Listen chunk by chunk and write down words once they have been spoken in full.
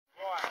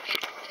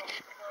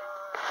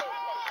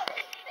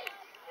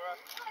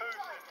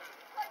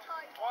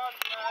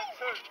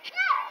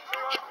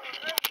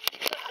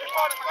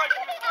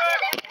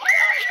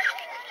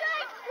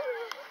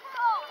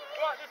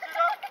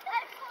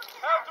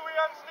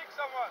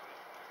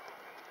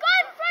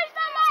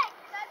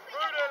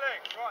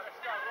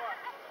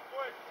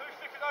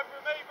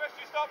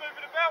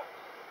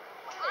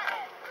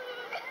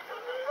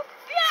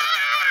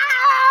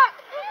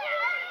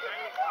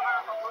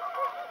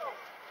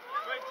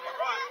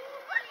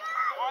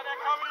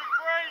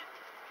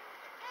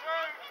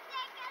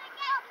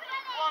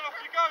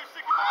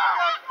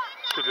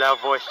Good loud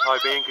voice,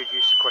 Toby, and good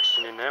use of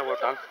questioning there. Well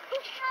done.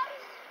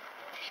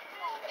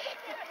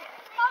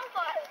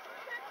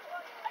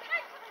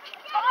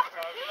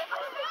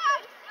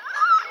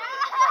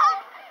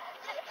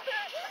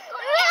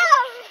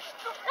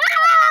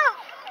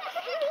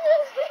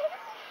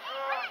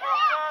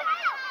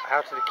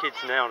 How do the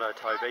kids now, though,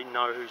 Toby,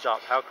 know who's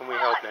up? How can we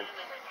help them?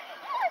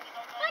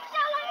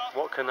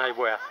 What can they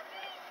wear?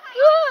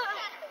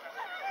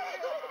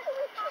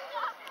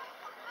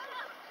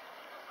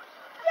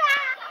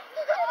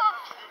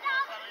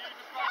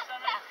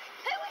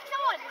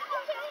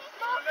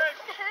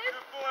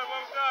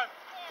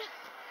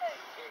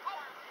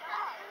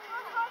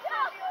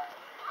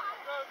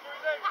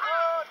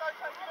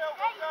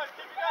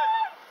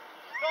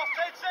 Last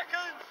 10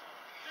 seconds.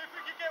 See if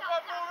we can get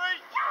one more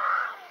each. 5,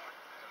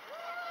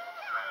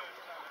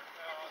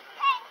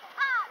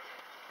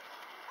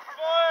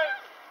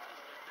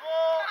 4,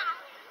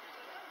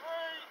 3,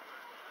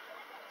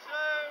 2,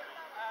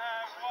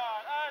 and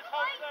 1. And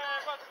hold there.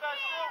 Everyone stand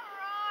still.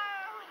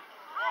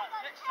 Right,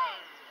 next two.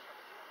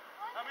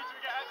 How many do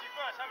we get actually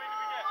first? How many do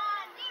we get?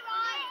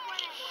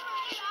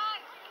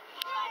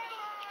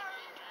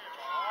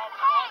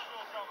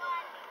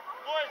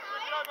 Boys,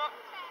 switch it over. Right,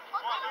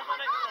 who's my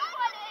next two?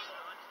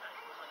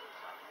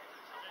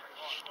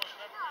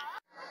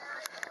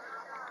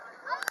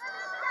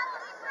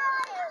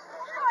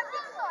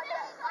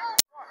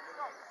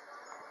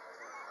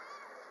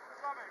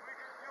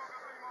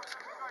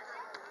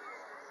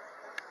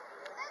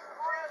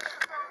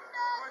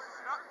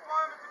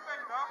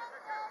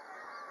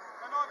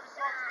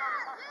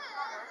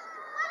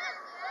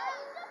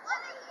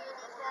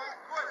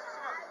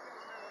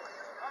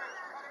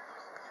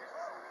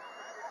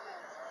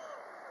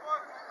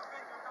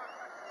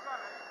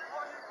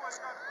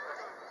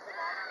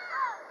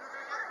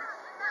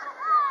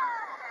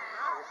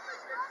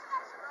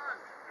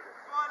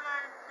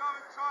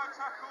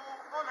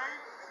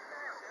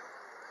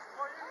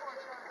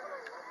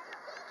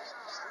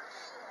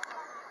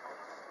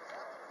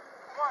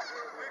 Right,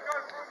 we go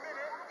for a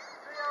minute,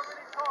 see how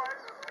many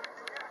times we can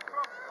get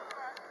across the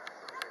back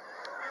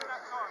in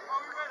that time.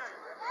 Are we ready?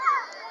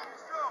 Are you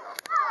sure?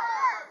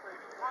 Right,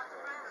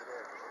 defenders.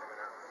 Defenders.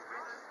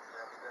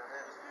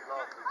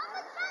 Just keep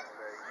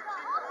flexible. You keep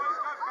the boys,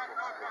 go back.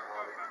 Defenders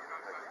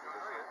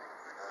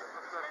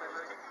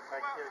kick the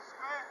ball out of the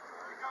square,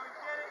 you go and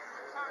get it,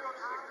 and carry on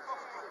as quick as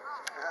possible.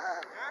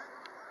 Yeah?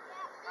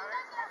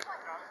 Alex, go. Are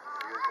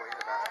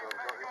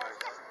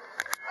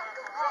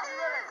you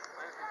ready?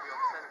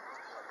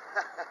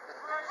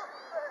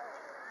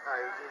 No,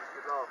 it was a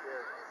good laugh,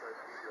 yeah. So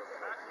easy off the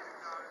back.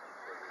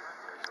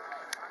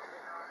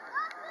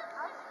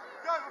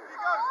 Go, off you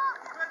go.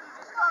 Defenders,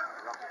 let's go.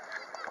 Good,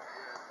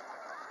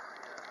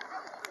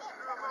 well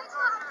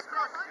done. Get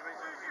across. As soon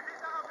as you hit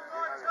that other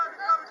line, turn and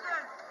go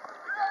again.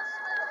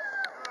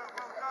 Good,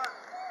 well done.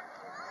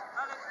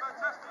 Alex,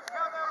 fantastic.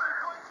 Count how many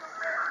points you're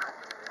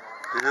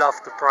getting.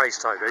 Love the praise,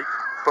 Toby.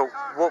 But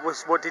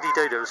what did he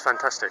do that was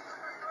fantastic?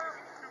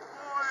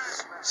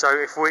 So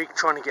if we're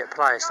trying to get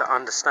players to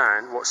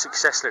understand what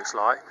success looks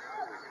like,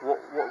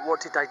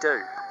 what did they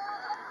do?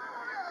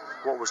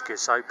 What was good?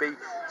 So be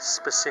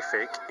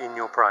specific in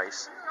your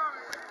praise.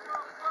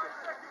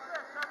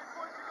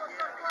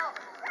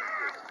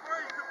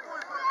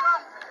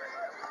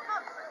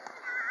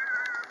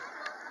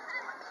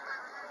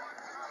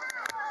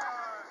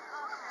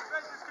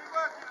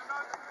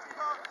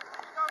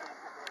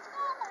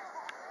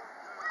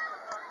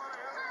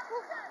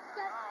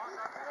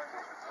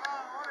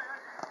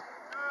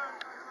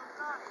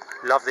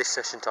 Love this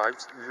session,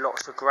 Tobes.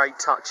 Lots of great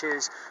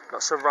touches,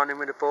 lots of running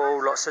with the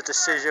ball, lots of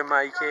decision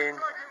making,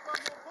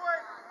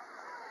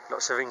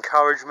 lots of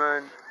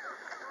encouragement,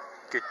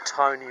 good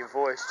tone in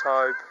voice,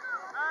 Tobe.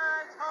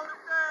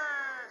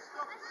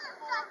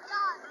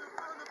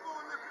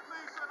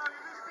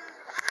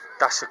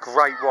 That's a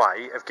great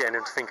way of getting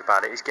them to think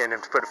about it, is getting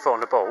them to put a foot on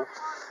the ball.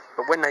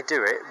 But when they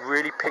do it,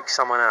 really pick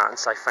someone out and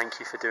say thank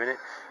you for doing it,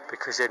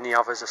 because then the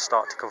others will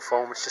start to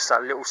conform. It's just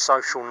that little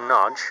social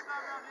nudge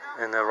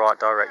in the right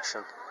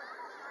direction.